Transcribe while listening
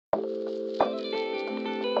Hi,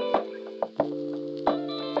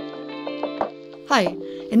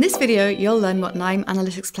 in this video you'll learn what KNIME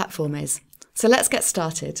Analytics Platform is. So let's get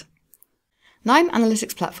started. KNIME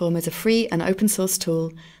Analytics Platform is a free and open source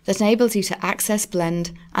tool that enables you to access,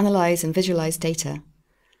 blend, analyze and visualize data.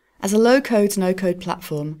 As a low-code, no-code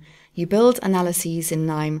platform, you build analyses in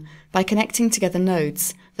KNIME by connecting together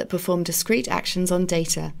nodes that perform discrete actions on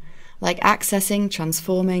data, like accessing,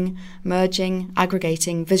 transforming, merging,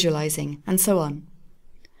 aggregating, visualizing, and so on.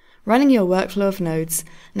 Running your workflow of nodes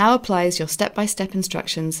now applies your step-by-step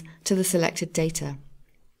instructions to the selected data.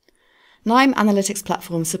 KNIME Analytics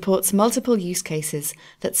Platform supports multiple use cases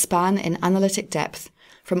that span in analytic depth,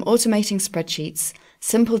 from automating spreadsheets,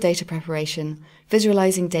 simple data preparation,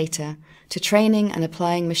 visualizing data, to training and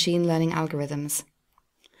applying machine learning algorithms.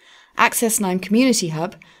 Access KNIME Community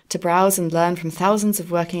Hub to browse and learn from thousands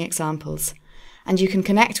of working examples, and you can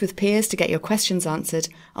connect with peers to get your questions answered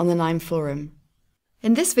on the KNIME forum.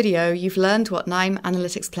 In this video, you've learned what KNIME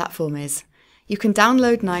Analytics Platform is. You can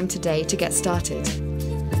download KNIME today to get started.